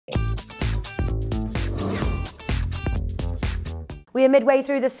We are midway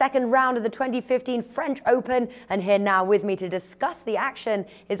through the second round of the 2015 French Open, and here now with me to discuss the action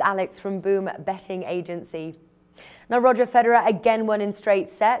is Alex from Boom Betting Agency. Now, Roger Federer again won in straight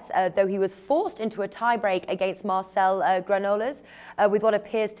sets, though he was forced into a tiebreak against Marcel Granollers with what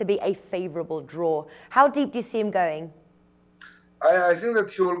appears to be a favourable draw. How deep do you see him going? I think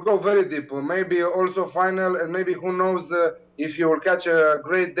that he will go very deep, maybe also final, and maybe who knows if he will catch a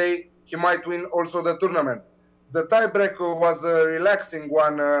great day, he might win also the tournament. The tiebreak was a relaxing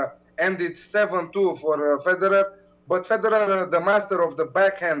one, ended 7-2 for Federer, but Federer, the master of the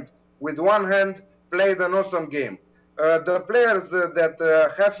backhand, with one hand, played an awesome game. The players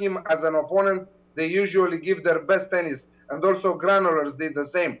that have him as an opponent, they usually give their best tennis, and also Granollers did the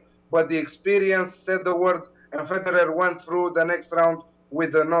same. But the experience said the word, and Federer went through the next round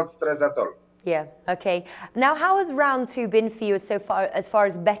with no stress at all. Yeah, okay. Now, how has round two been for you so far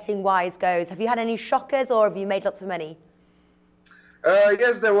as betting-wise goes? Have you had any shockers or have you made lots of money?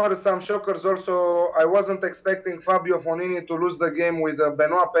 Yes, there were some shockers also. I wasn't expecting Fabio Fognini to lose the game with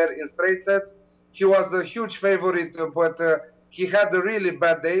Benoit Paire in straight sets. He was a huge favorite, but he had a really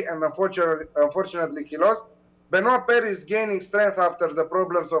bad day, and unfortunately he lost. Benoit Paire is gaining strength after the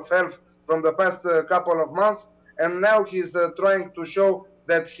problems of health from the past couple of months, and now he's trying to show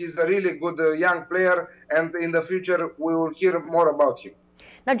that he's a really good young player, and in the future we will hear more about him.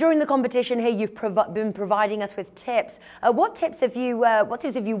 Now, during the competition here, you've been providing us with tips. What tips have you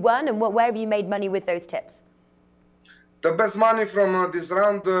won, and where have you made money with those tips? The best money from this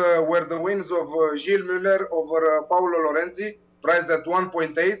round were the wins of Gilles Muller over Paolo Lorenzi, priced at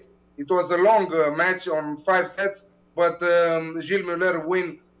 1.8. It was a long match on 5 sets, but Gilles Muller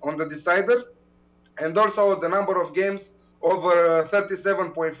win on the decider. And also the number of games over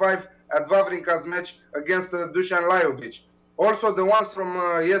 37.5 at Wawrinka's match against Dusan Lajovic. Also the ones from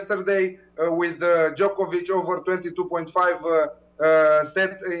yesterday with Djokovic over 22.5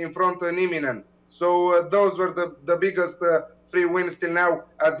 set in front of Nieminen. So those were the biggest free wins till now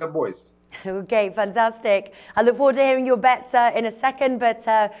at the boys. Okay, fantastic. I look forward to hearing your bets in a second, but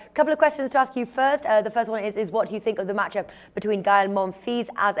a couple of questions to ask you first. The first one is what do you think of the matchup between Gael Monfils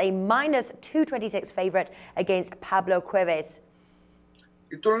as a -226 favourite against Pablo Cuevas?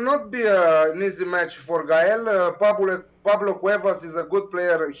 It will not be an easy match for Gael. Pablo Cuevas is a good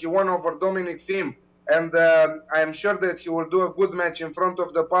player. He won over Dominic Thiem, and I am sure that he will do a good match in front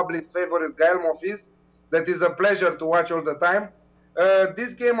of the public's favorite Gael Monfils. That is a pleasure to watch all the time.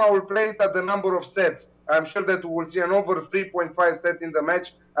 This game I will play it at the number of sets. I'm sure that we will see an over 3.5 set in the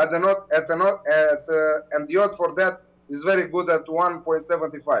match, and the odd for that is very good at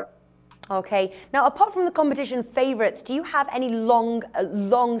 1.75. Okay. Now, apart from the competition favourites, do you have any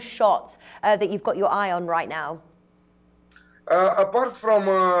long shots that you've got your eye on right now? Apart from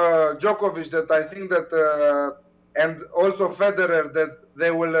Djokovic, that I think that, and also Federer, that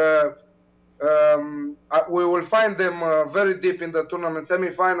they will, we will find them very deep in the tournament,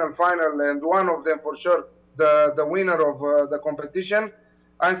 semi-final, final, and one of them for sure, the winner of the competition.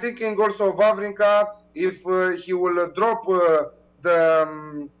 I'm thinking also Wawrinka, if he will drop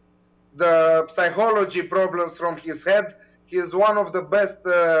the psychology problems from his head. He is one of the best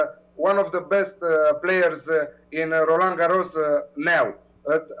players in Roland Garros now.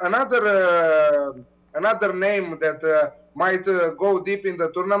 Another name that might go deep in the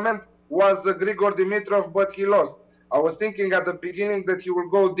tournament was Grigor Dimitrov, but he lost. I was thinking at the beginning that he will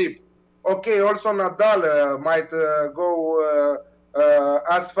go deep. Okay, also Nadal might go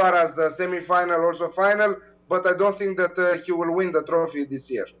as far as the semi-final, also final, but I don't think that he will win the trophy this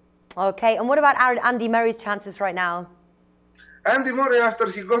year. Okay, and what about Andy Murray's chances right now? Andy Murray, after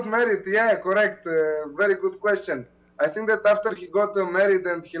he got married, yeah, correct. Very good question. I think that after he got married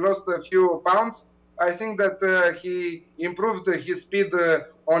and he lost a few pounds, I think that he improved his speed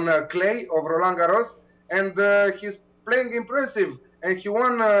on clay of Roland Garros, and he's playing impressive. And he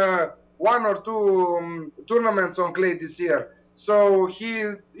won 1 or 2 tournaments on clay this year. So he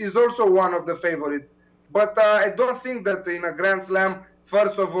is also one of the favorites. But I don't think that in a Grand Slam,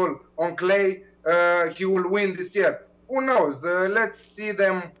 first of all, on clay, he will win this year. Who knows? Let's see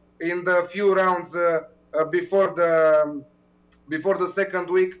them in the few rounds before the second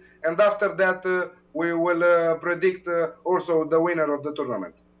week, and after that we will predict also the winner of the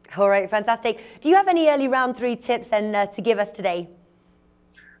tournament. All right, fantastic. Do you have any early round 3 tips then to give us today?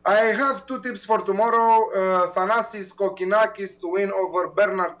 I have 2 tips for tomorrow. Thanasis Kokinakis to win over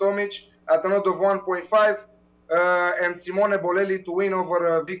Bernard Tomic at an odd of 1.5, and Simone Bolelli to win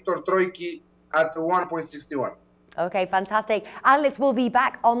over Victor Troicki at 1.61. Okay, fantastic. Alex will be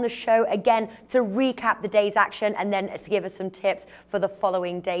back on the show again to recap the day's action and then to give us some tips for the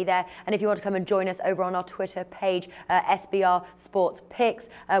following day there. And if you want to come and join us over on our Twitter page, SBR Sports Picks,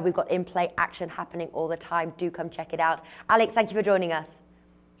 we've got in-play action happening all the time. Do come check it out. Alex, thank you for joining us.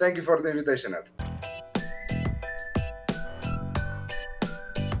 Thank you for the invitation, Ed.